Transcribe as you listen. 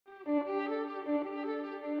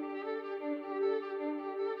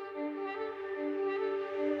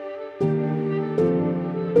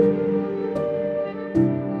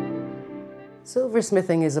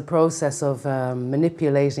Silversmithing is a process of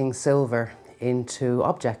manipulating silver into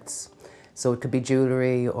objects. So it could be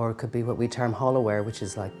jewellery, or it could be what we term hollowware, which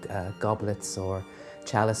is like goblets or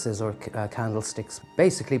chalices or candlesticks.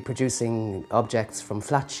 Basically producing objects from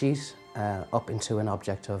flat sheet up into an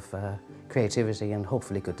object of creativity and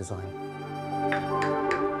hopefully good design.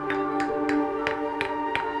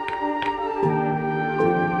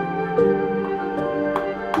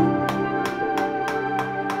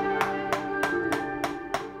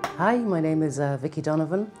 Hi, my name is Vicki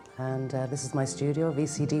Donovan, and this is my studio,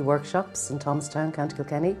 VCD Workshops in Thomastown, County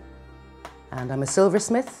Kilkenny. And I'm a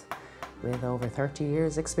silversmith with over 30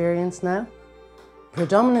 years experience now.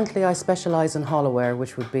 Predominantly I specialise in hollowware,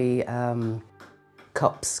 which would be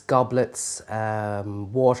cups, goblets,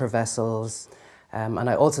 water vessels, and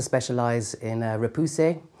I also specialise in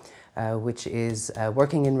repoussé, which is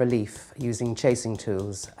working in relief using chasing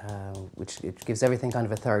tools, which it gives everything kind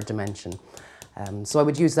of a third dimension. So I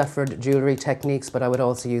would use that for jewellery techniques, but I would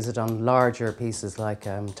also use it on larger pieces like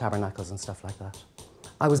tabernacles and stuff like that.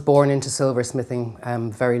 I was born into silversmithing.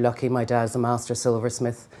 I'm very lucky. My dad's a master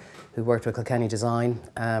silversmith who worked with Kilkenny Design.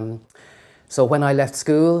 So when I left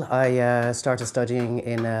school, I started studying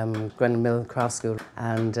in Grennan Mill Craft School,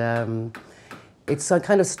 and it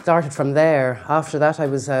kind of started from there. After that, I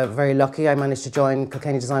was very lucky. I managed to join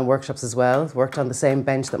Kilkenny Design Workshops as well. Worked on the same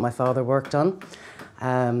bench that my father worked on.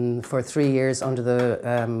 For 3 years under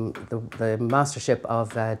the mastership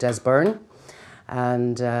of Des Byrne.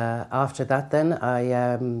 And after that then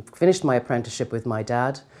I finished my apprenticeship with my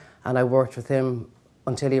dad, and I worked with him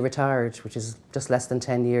until he retired, which is just less than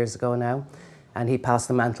 10 years ago now. And he passed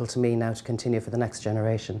the mantle to me now to continue for the next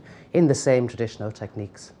generation in the same traditional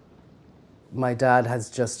techniques. My dad has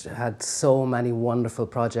just had so many wonderful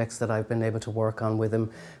projects that I've been able to work on with him,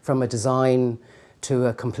 from a design to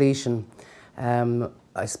a completion.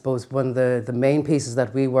 I suppose one of the main pieces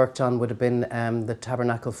that we worked on would have been the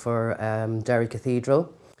tabernacle for Derry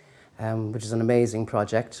Cathedral, which is an amazing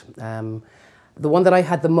project. The one that I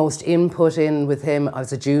had the most input in with him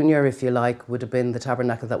as a junior, if you like, would have been the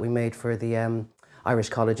tabernacle that we made for the Irish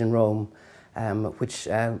College in Rome, which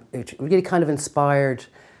it really kind of inspired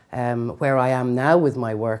where I am now with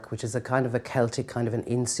my work, which is a kind of a Celtic, kind of an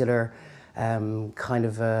insular kind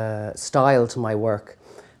of style to my work.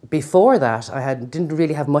 Before that, I didn't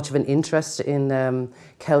really have much of an interest in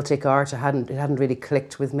Celtic art. It hadn't really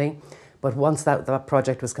clicked with me. But once that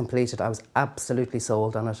project was completed, I was absolutely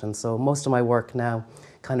sold on it. And so most of my work now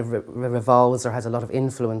kind of revolves or has a lot of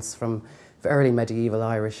influence from early medieval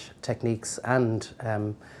Irish techniques and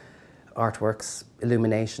artworks,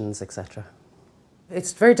 illuminations, etc.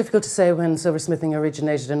 It's very difficult to say when silversmithing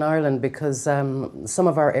originated in Ireland, because some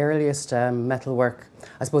of our earliest metalwork,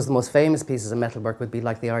 I suppose the most famous pieces of metalwork would be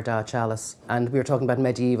like the Ardagh chalice, and we were talking about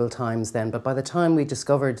medieval times then, but by the time we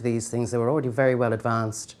discovered these things, they were already very well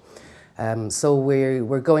advanced. So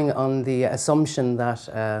we're going on the assumption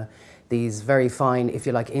that these very fine, if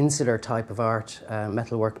you like, insular type of art,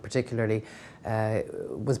 metalwork particularly,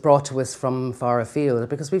 was brought to us from far afield,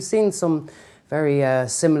 because we've seen some very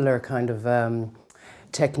similar kind of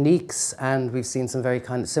techniques, and we've seen some very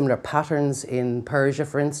kind of similar patterns in Persia,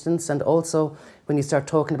 for instance, and also when you start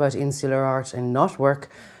talking about insular art and knotwork,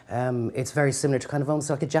 it's very similar to kind of almost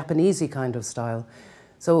like a Japanesey kind of style.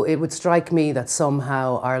 So it would strike me that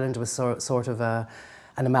somehow Ireland was sort of an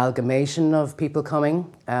amalgamation of people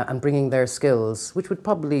coming and bringing their skills, which would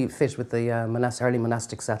probably fit with the early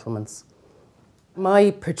monastic settlements.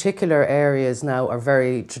 My particular areas now are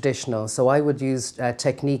very traditional, so I would use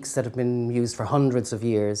techniques that have been used for hundreds of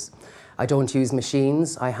years. I don't use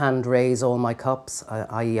machines. I hand raise all my cups,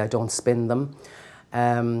 i.e. I don't spin them.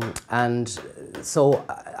 And so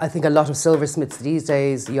I think a lot of silversmiths these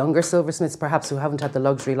days, younger silversmiths perhaps who haven't had the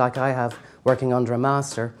luxury like I have working under a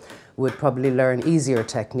master, would probably learn easier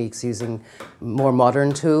techniques using more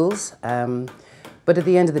modern tools. But at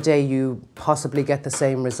the end of the day, you possibly get the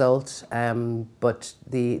same result, but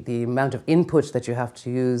the amount of input that you have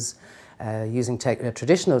to use using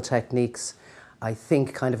traditional techniques, I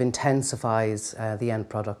think, kind of intensifies the end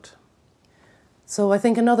product. So I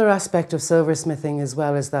think another aspect of silversmithing as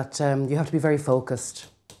well is that you have to be very focused.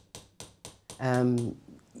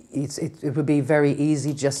 It would be very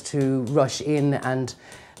easy just to rush in and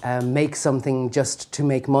make something just to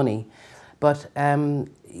make money. But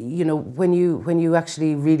you know, when you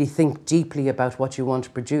actually really think deeply about what you want to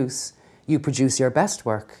produce, you produce your best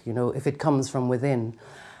work, you know, if it comes from within.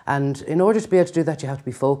 And in order to be able to do that, you have to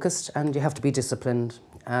be focused and you have to be disciplined.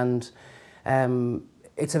 And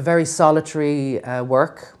it's a very solitary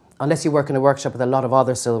work, unless you work in a workshop with a lot of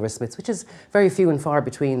other silversmiths, which is very few and far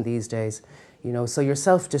between these days. You know, so your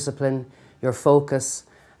self-discipline, your focus,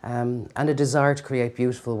 and a desire to create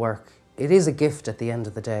beautiful work. It is a gift at the end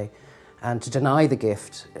of the day, and to deny the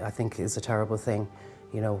gift, I think, is a terrible thing.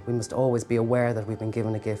 You know, we must always be aware that we've been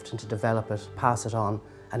given a gift and to develop it, pass it on,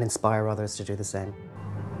 and inspire others to do the same.